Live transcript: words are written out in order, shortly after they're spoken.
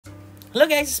Hello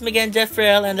guys, it's me again,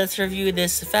 Jeffrell, and let's review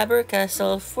this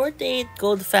Faber-Castell 48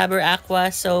 GoldFaber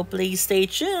Aqua, so please stay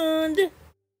tuned!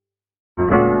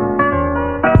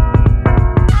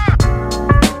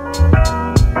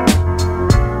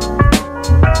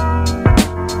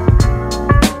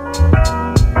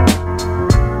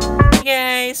 Hey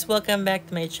guys, welcome back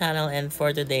to my channel, and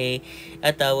for today,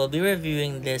 we'll be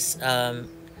reviewing this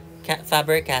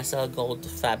Faber-Castell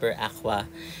GoldFaber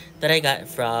Aqua that I got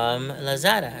from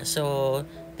Lazada. So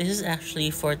this is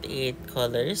actually 48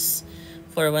 colors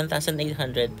for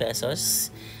 1,800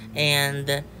 pesos,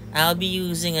 and I'll be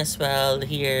using as well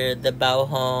here the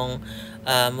Bauhong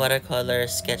watercolor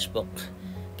sketchbook.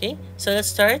 Okay, so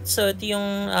let's start. So ito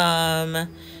yung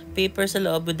paper sa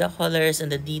loob with the colors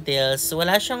and the details.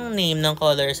 Wala siyang name ng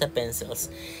colors sa pencils,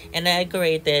 and I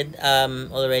created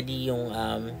already yung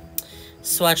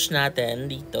swatch natin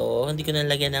dito. Hindi ko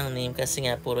nalagyan ng name kasi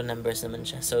nga puro numbers naman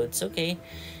siya. So, it's okay.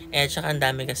 And saka ang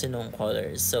dami kasi nung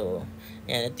colors. So,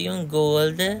 yan. Ito yung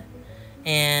gold.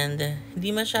 And hindi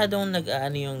masyadong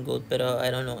nag-aano yung gold. Pero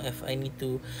I don't know if I need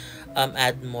to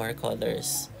add more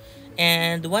colors.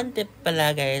 And one tip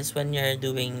pala guys, when you're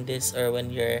doing this or when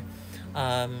you're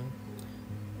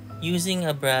using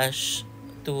a brush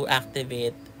to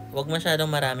activate, wag masyadong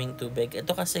maraming tubig.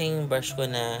 Ito kasi yung brush ko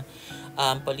na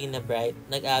Paulina Bright,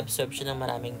 nag-absorb siya ng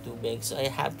maraming tubig. So, I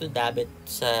have to dab it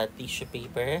sa tissue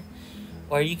paper.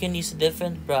 Or you can use a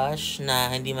different brush na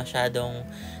hindi masyadong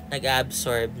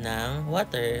nag-absorb ng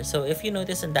water. So, if you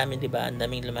notice, ang dami, diba? Ang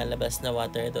daming lumalabas na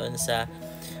water doon sa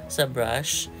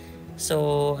brush.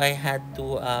 So, I had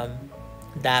to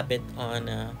dab it on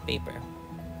paper.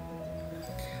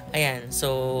 Ayan.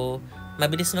 So,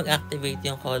 mabilis mag-activate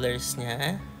yung colors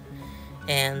niya.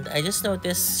 And I just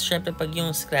noticed, syempre pag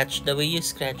yung scratch, the way you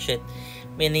scratch it,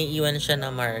 may naiiwan siya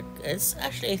na mark. It's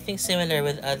actually, I think, similar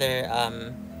with other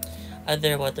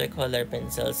watercolor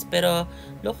pencils. Pero,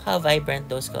 look how vibrant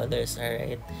those colors are,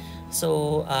 right?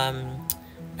 So,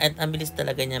 at ang bilis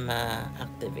talaga niya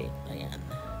ma-activate. Ayan.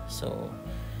 So,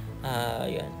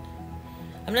 yun.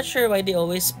 I'm not sure why they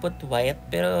always put white,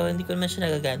 pero hindi ko naman siya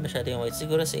nagagamit masyado yung white.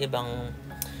 Siguro sa ibang,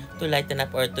 to lighten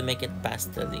up or to make it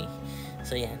pastel-y.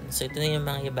 So, yan. So, ito na yung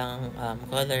mga ibang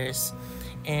colors.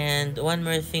 And one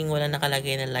more thing, wala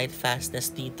nakalagay na light fastness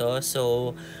dito.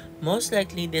 So, most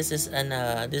likely, this is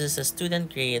a student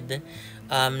grade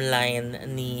line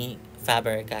ni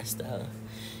Faber-Castell.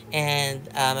 And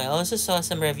I also saw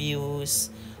some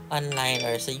reviews online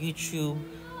or sa YouTube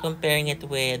comparing it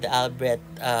with Albrecht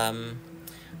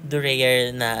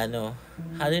Dürer na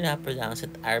how do you pronounce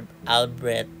it?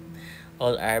 Albrecht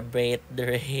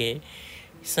Dürer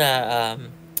sa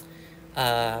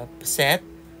set.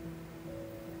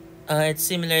 It's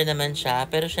similar naman siya,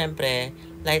 pero syempre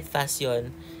light fast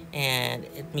yun, and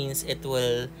it means it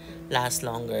will last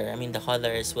longer. I mean, the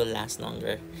colors will last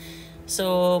longer.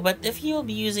 So, but if you'll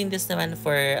be using this naman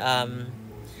for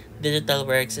digital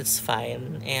works, it's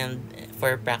fine, and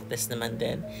for practice naman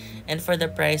din. And for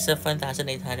the price of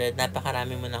 1,800,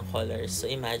 napakarami mo ng colors. So,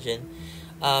 imagine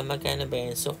magkano ba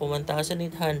yun? So, kung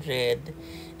 1,800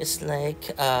 is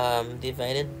like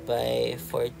divided by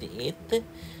 48.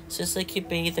 So, it's like you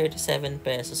pay 37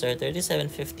 pesos or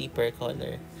 37.50 per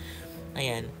color.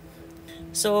 Ayan.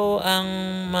 So, ang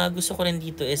mga gusto ko rin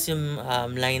dito is yung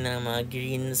line ng mga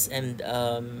greens and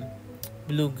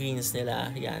blue-greens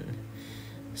nila. Ayan.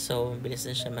 So, bilis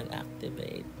na siya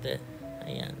mag-activate.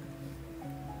 Ayan.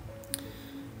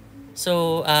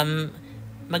 So,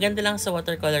 maganda lang sa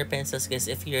watercolor pencils guys,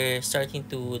 if you're starting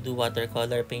to do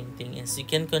watercolor painting, is you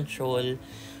can control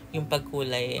yung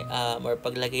pagkulay or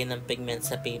paglagay ng pigment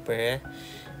sa paper.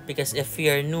 Because if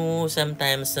you're new,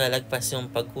 sometimes lalagpas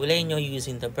yung pagkulay nyo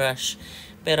using the brush.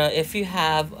 Pero if you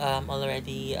have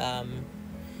already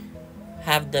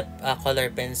have the color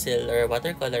pencil or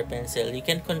watercolor pencil, you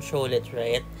can control it,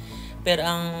 right? Pero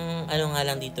ang nga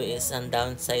lang dito is, ang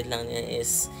downside lang niya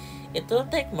is it will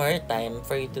take more time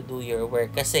for you to do your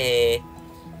work kasi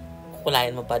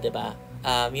kukulayan mo pa, diba?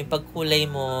 Yung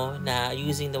pagkulay mo na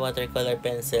using the watercolor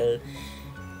pencil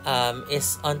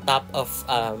is on top of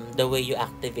the way you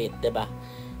activate, diba?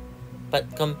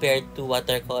 But compared to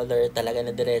watercolor talaga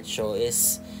na diretso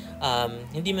is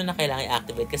hindi mo na kailangan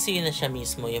i-activate kasi yun na siya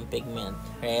mismo yung pigment,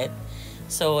 right?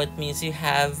 So it means you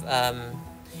have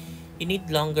you need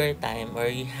longer time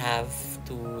or you have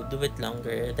to do it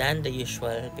longer than the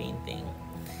usual painting.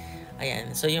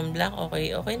 Ayan. So, yung black,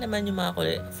 okay naman yung mga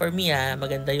kulay. For me,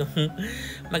 maganda yung,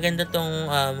 maganda tong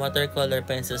watercolor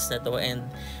pencils na to, and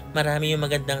marami yung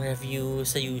magandang review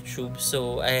sa YouTube.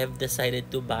 So, I have decided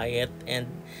to buy it,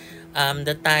 and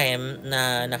the time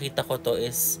na nakita ko to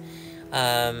is,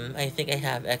 I think I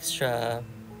have extra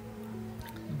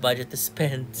budget to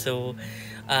spend. So,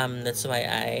 that's why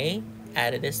I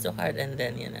added this to cart, and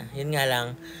then yun nga lang,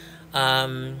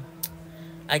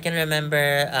 I can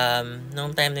remember,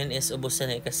 nung time na yun is ubos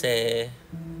na kasi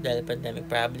dahil pandemic,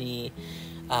 probably,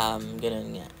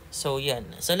 ganun nga. So, yan.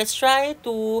 So, let's try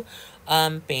to,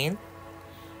 paint.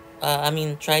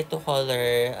 Try to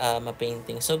color, a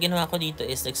painting. So, ginawa ko dito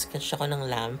is, nag-sketch ako ng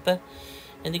lamp.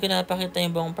 Hindi ko napakita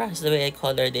yung buong process the way I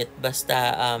colored it.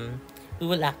 Basta, we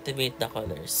will activate the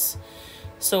colors.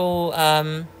 So,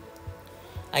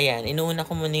 ayan. Inuuna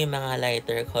ko muna yung mga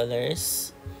lighter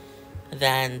colors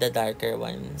than the darker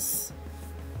ones.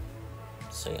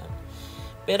 So, yan.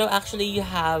 Pero actually, you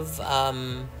have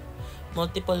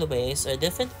multiple ways or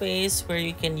different ways where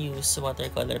you can use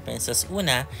watercolor pencils.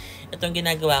 Una, itong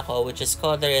ginagawa ko, which is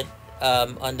color it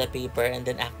on the paper and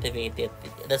then activate it.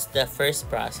 That's the first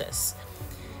process.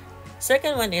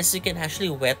 Second one is you can actually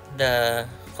wet the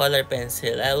color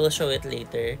pencil. I will show it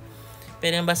later.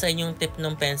 Pero yung basahin yung tip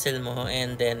ng pencil mo,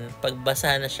 and then pag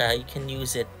basa na siya, you can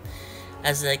use it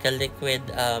as like a liquid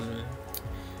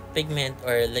pigment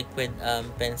or liquid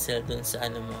pencil dun sa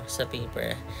sa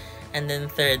paper. And then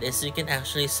third is you can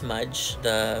actually smudge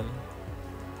the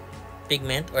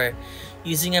pigment, or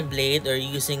using a blade or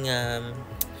using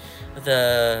the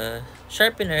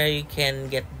sharpener, you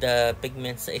can get the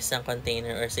pigment sa isang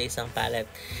container or sa isang palette.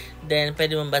 Then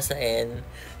pwede mong basahin.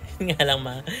 Nga lang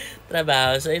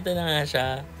trabaho. So ito na nga siya.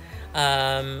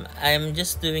 I'm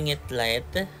just doing it light.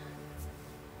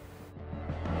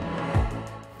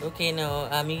 Okay, now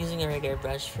I'm using a regular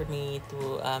brush for me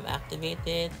to activate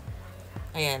it.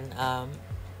 Ayan.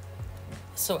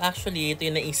 So actually, ito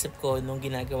yung naisip ko nung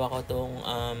ginagawa ko tong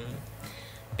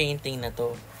painting na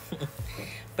to.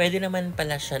 Pwede naman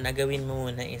pala siya na gawin mo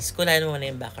muna is kulayan mo muna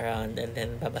yung background, and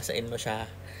then babasain mo siya.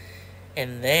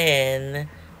 And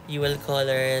then you will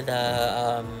color the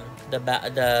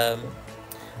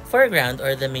foreground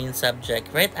or the main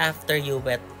subject right after you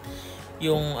wet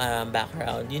yung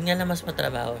background. Yun nga lang, mas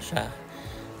matrabaho siya.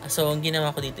 So, ang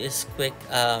ginawa ko dito is quick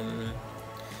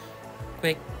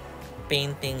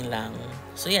painting lang.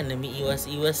 So, yan,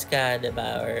 umiiwas-iwas ka,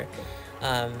 diba? Or,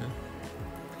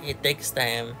 it takes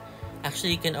time.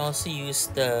 Actually, you can also use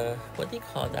the, what do you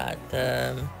call that?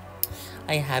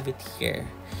 I have it here.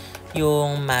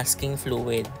 Yung masking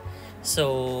fluid.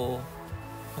 So,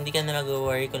 hindi ka na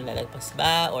mag-worry kung lalagpas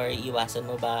ba or iwasan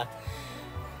mo ba.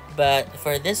 But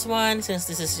for this one, since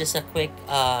this is just a quick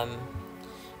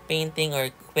painting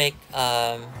or quick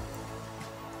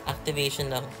activation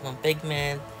ng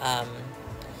pigment,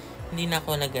 hindi na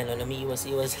ako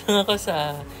umiiwas-iwas lang ako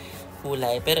sa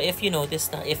kulay. Pero if you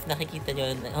notice, if nakikita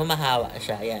nyo, humahawa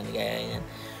siya. Ayan, gaya yan.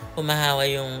 Humahawa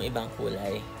yung ibang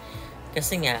kulay.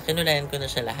 Kasi nga, kinulayan ko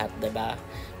na siya lahat, diba?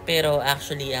 Pero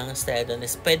actually, ang style doon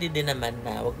is pwede din naman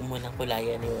na wag mo nang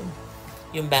kulayan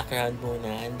yung background muna,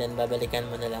 and then babalikan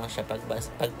mo na lang siya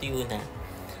pag tuyo na.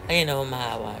 Ayun na,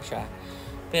 humahawa siya.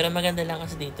 Pero maganda lang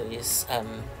kasi dito is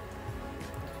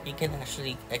you can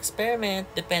actually experiment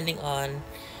depending on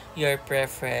your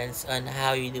preference on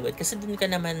how you do it. Kasi dun ka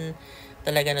naman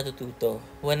talaga natututo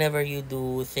whenever you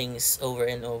do things over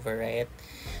and over, right?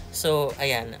 So,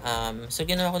 ayan. So,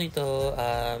 ginawa ko dito,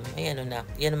 ayan,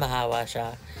 yan, mahawa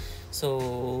siya.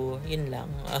 So, yun lang.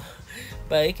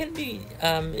 But it can be,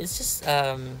 it's just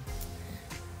a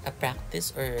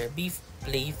practice or be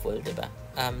playful, diba?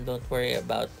 Don't worry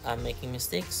about making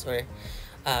mistakes or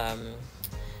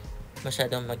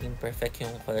masyadong maging perfect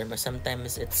yung color.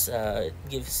 Sometimes it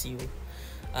gives you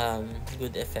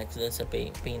good effects dun sa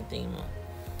painting mo.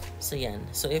 So, yan.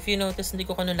 So, if you notice, hindi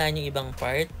ko kanulaan yung ibang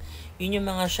part. Yun yung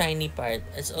mga shiny part.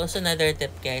 It's also another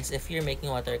tip, guys. If you're making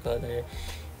watercolor,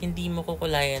 hindi mo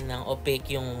kukulayan ng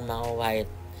opaque yung mga white.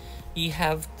 You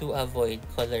have to avoid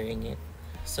coloring it.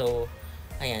 So,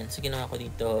 ayan. So, ginawa ko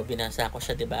dito. Binasa ko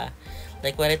siya, diba?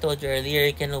 Like what I told you earlier,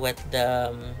 you can wet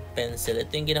the pencil. Ito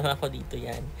yung ginawa ko dito,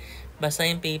 yan. Basta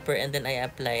yung paper, and then I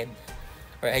applied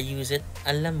or I use it.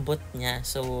 Ang lambot niya.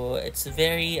 So, it's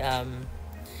very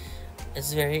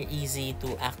easy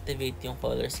to activate yung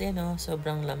colors. Yan, no?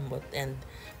 Sobrang lambot and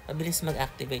mabilis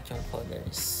mag-activate yung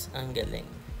colors. Ang galing.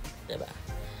 Diba?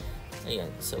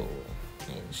 Ayan. So,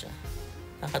 ayan siya.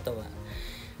 Nakakatawa.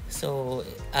 So,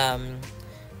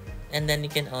 and then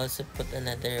you can also put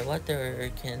another water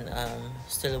or you can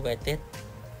still wet it.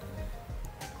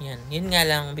 Yan. Yun nga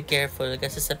lang, be careful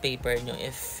kasi sa paper nyo,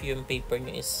 if yung paper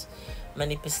nyo is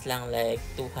manipis lang like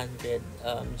 200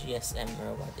 GSM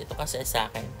or what. Ito kasi sa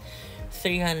akin,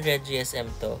 300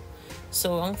 GSM to.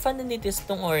 So, ang fun din dito is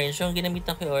itong orange. Yung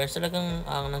ginamitan ko yung orange, talagang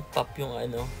nag-pop yung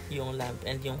yung lamp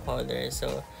and yung color.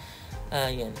 So,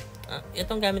 yan.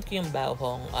 Itong gamit ko yung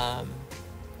bawhong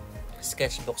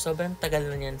sketchbook. Sobrang tagal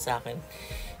na yan sa akin.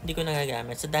 Hindi ko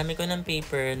nagagamit. So, dami ko ng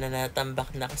paper na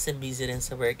natambak na kasi busy rin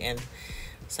sa work and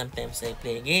sometimes I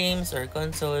play games or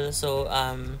console. So,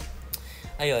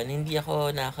 ayun, hindi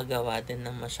ako nakakagawa din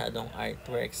ng masyadong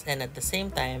artworks. And at the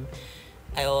same time,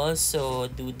 I also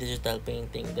do digital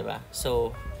painting, diba?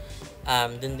 So,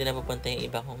 dun din napupunta yung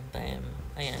iba kong time.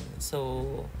 Ayan. So,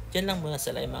 dyan lang muna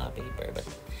sila yung mga paper. But,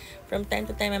 from time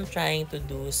to time, I'm trying to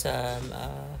do some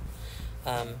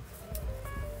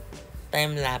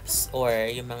time-lapse or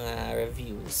yung mga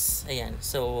reviews. Ayan.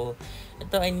 So,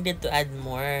 ito, I needed to add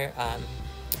more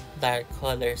dark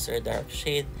colors or dark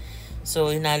shade.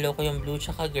 So, hinalo ko yung blue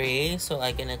tsaka gray so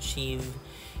I can achieve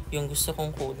yung gusto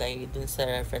kong kulay dun sa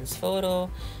reference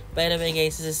photo. By the way,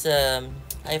 guys, this is,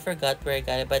 I forgot where I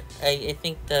got it, but I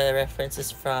think the reference is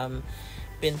from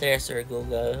Pinterest or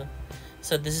Google.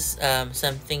 So, this is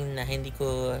something na hindi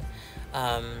ko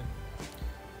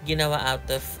ginawa out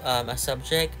of a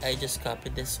subject. I just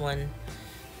copied this one.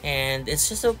 And it's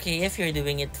just okay if you're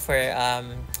doing it for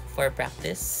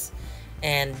practice.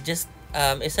 And just,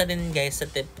 isa din guys sa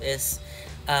tip is,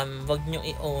 wag nyo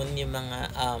i-own yung mga,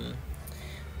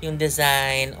 yung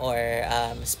design or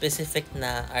specific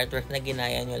na artwork na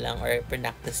ginaya nyo lang or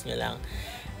practice nyo lang.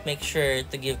 Make sure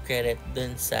to give credit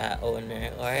dun sa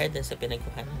owner or dun sa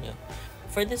pinagkuhanan nyo.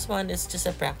 For this one, it's just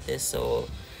a practice. So,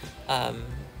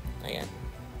 ayan.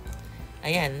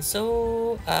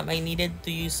 So, I needed to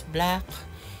use black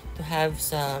to have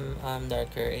some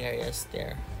darker areas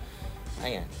there.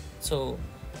 Ayan. So,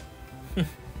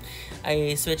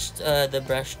 I switched the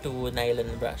brush to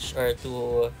nylon brush or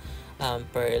to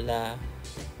Perla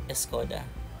Escoda.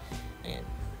 Ayan.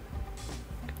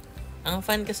 Ang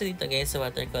fun kasi dito guys sa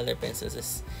watercolor pencils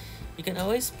is you can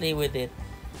always play with it.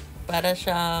 Para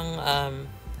siyang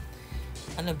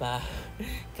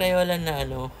Crayola na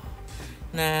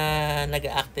na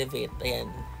nag-activate. Ayan.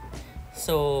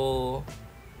 So,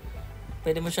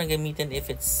 pwede mo siyang gamitin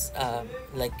if it's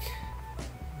like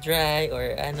dry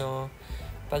or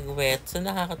pag wet. So,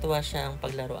 nakakatuwa siyang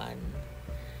paglaruan.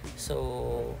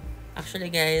 So, actually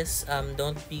guys,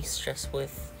 don't be stressed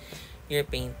with your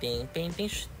painting. Painting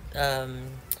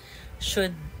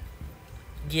should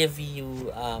give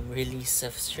you release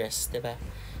of stress, diba?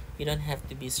 You don't have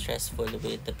to be stressful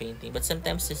with the painting. But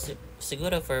sometimes,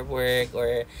 siguro for work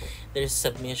or there's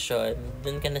submission,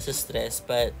 dun ka na sa stress.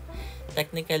 But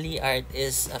technically, art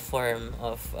is a form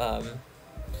of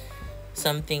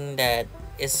something that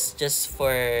is just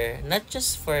not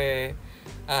just for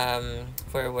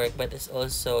work, but it's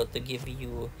also to give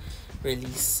you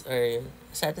release or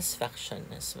satisfaction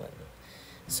as well.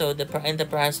 So, in the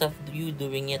process of you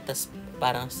doing it, tas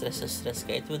parang stress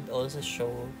ka, it would also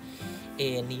show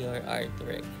in your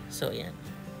artwork. So, yan.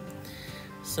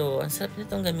 So, ang sarap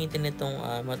nitong gamitin nitong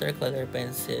watercolor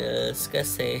pencils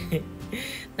kasi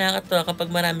nakakatuwa kapag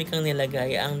marami kang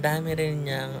nilagay, ang dami rin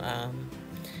niyang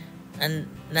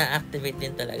na-activate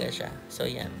din talaga siya. So,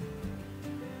 yan.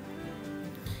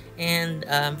 And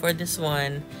for this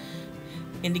one,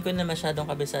 hindi ko na masyadong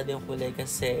kabisado yung kulay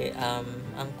kasi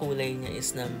ang kulay niya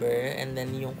is number and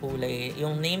then yung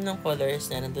name ng colors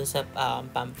na nandun sa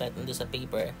pamphlet, nandun sa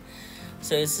paper.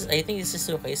 So I think this is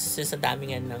okay. This is sa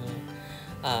dami nga ng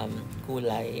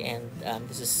kulay and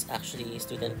this is actually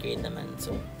student grade naman.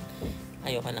 So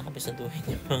ayoko na kabisaduhin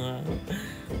yung mga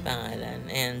pangalan.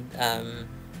 And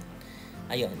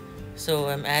ayun. So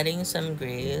I'm adding some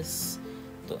grays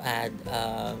to add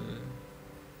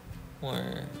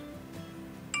more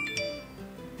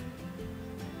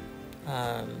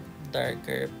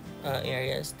darker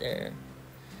areas there.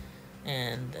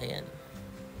 And ayan.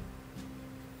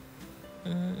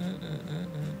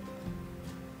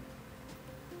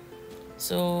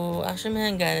 So actually may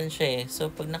hangganan siya eh. So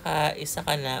pag naka-isa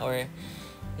ka na or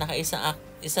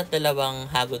dalawang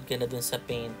hagod ka na dun sa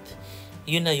paint,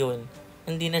 yun na yun.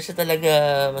 Hindi na siya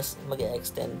talaga mas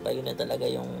mag-extend pa. Yun na talaga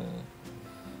yung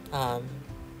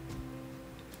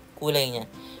kulay niya.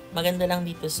 Maganda lang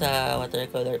dito sa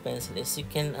watercolor pencil is you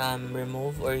can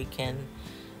remove or you can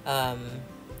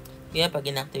pag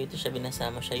inactivate siya,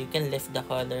 binasa mo siya, you can lift the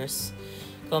colors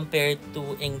compared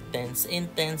to intense.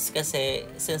 Intense kasi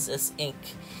since it's ink,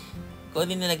 kung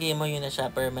nilagay mo yun na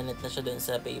siya, permanent na siya dun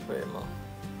sa paper mo.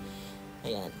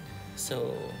 Ayan.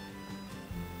 So,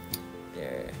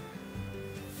 there.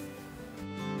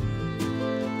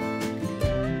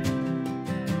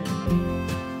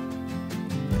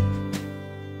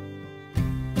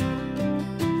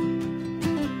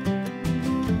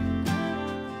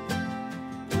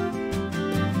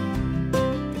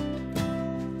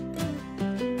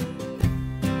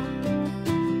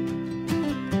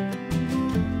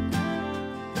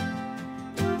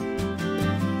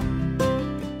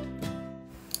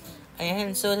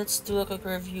 Ayan, so let's do a quick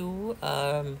review.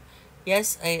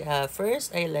 Yes,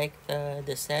 first I like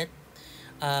the set.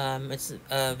 It's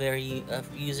very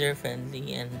user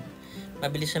friendly and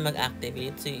mabilis siya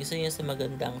mag-activate. So isa yun sa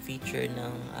magandang feature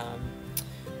ng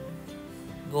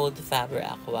GoldFaber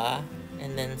Aqua.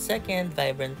 And then second,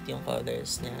 vibrant yung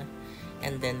colors niya.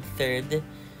 And then third,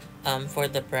 for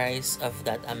the price of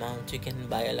that amount, you can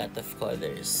buy a lot of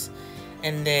colors.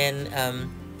 And then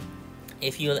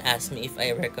if you'll ask me if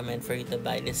I recommend for you to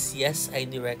buy this, yes, I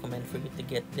do recommend for you to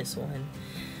get this one.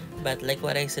 But like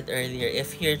what I said earlier,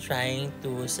 if you're trying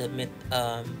to submit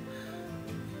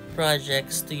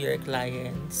projects to your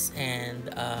clients,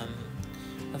 and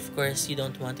of course you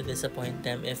don't want to disappoint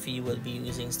them if you will be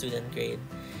using student grade,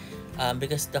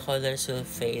 because the colors will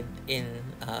fade in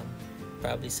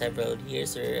probably several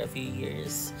years or a few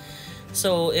years.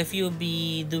 So if you'll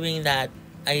be doing that,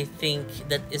 I think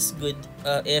that is good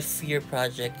if your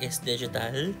project is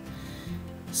digital.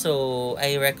 So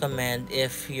I recommend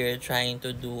if you're trying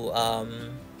to do a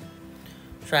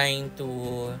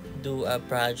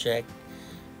project,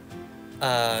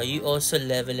 you also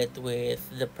level it with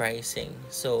the pricing.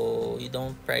 So you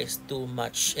don't price too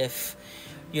much if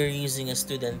you're using a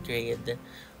student grade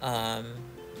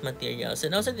materials.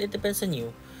 And also it depends on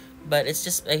you. But it's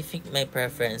just, I think, my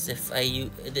preference. It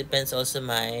depends also on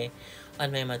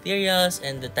my materials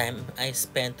and the time I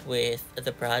spent with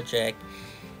the project.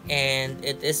 And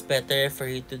it is better for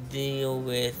you to deal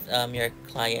with your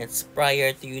clients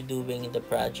prior to you doing the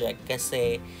project,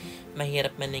 kasi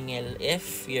mahirap maningil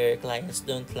if your clients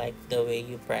don't like the way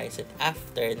you price it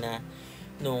after na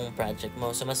nung project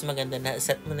mo. So mas maganda na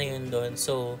set mo na yun doon,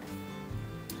 so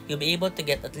you'll be able to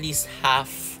get at least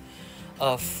half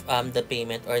of the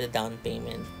payment or the down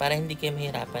payment para hindi kayo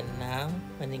mahirapan na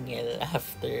maningil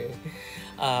after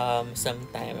some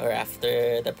time or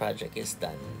after the project is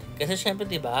done. Kasi syempre,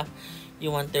 di ba,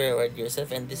 you want to reward yourself,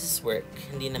 and this is work.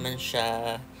 Hindi naman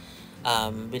siya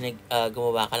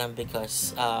gumawa ka lang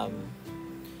because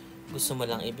gusto mo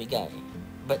lang ibigay.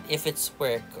 But if it's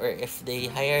work, or if they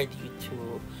hired you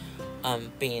to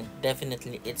paint,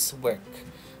 definitely it's work.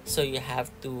 So you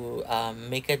have to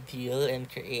make a deal and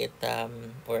create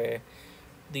or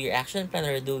do your action plan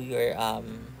or do your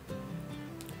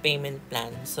payment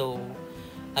plan. So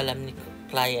alam ni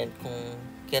client kung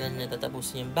kailan niya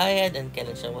tatapusin yung bayad and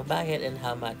kailan siya mabayad and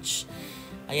how much.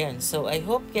 Ayan, so I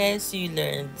hope guys you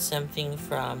learned something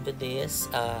from today's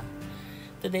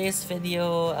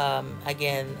video.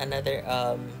 Again, another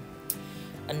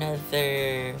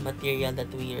material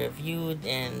that we reviewed,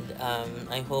 and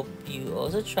I hope you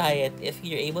also try it. If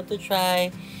you're able to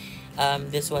try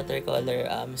this watercolor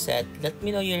set, let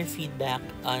me know your feedback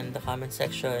on the comment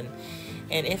section.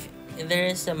 And if there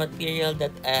is a material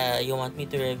that you want me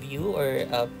to review, or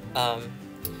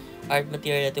art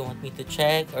material that you want me to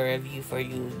check or review for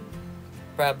you,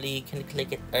 probably you can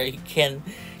click it, or you can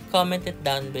comment it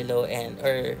down below, and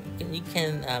or you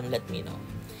can let me know.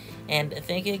 And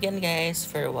thank you again guys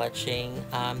for watching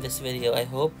this video. I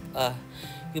hope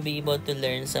you'll be able to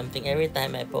learn something every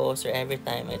time I post or every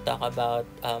time I talk about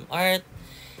art.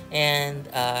 And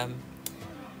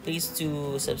please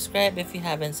do subscribe if you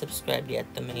haven't subscribed yet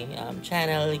to my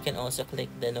channel. You can also click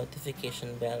the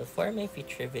notification bell for my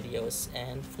future videos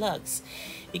and vlogs.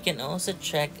 You can also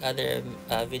check other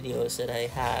videos that I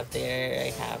have there.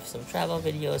 I have some travel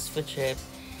videos, food trip,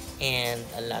 and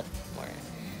a lot more.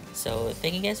 So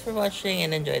thank you guys for watching,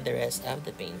 and enjoy the rest of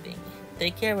the painting.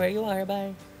 Take care where you are.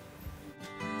 Bye!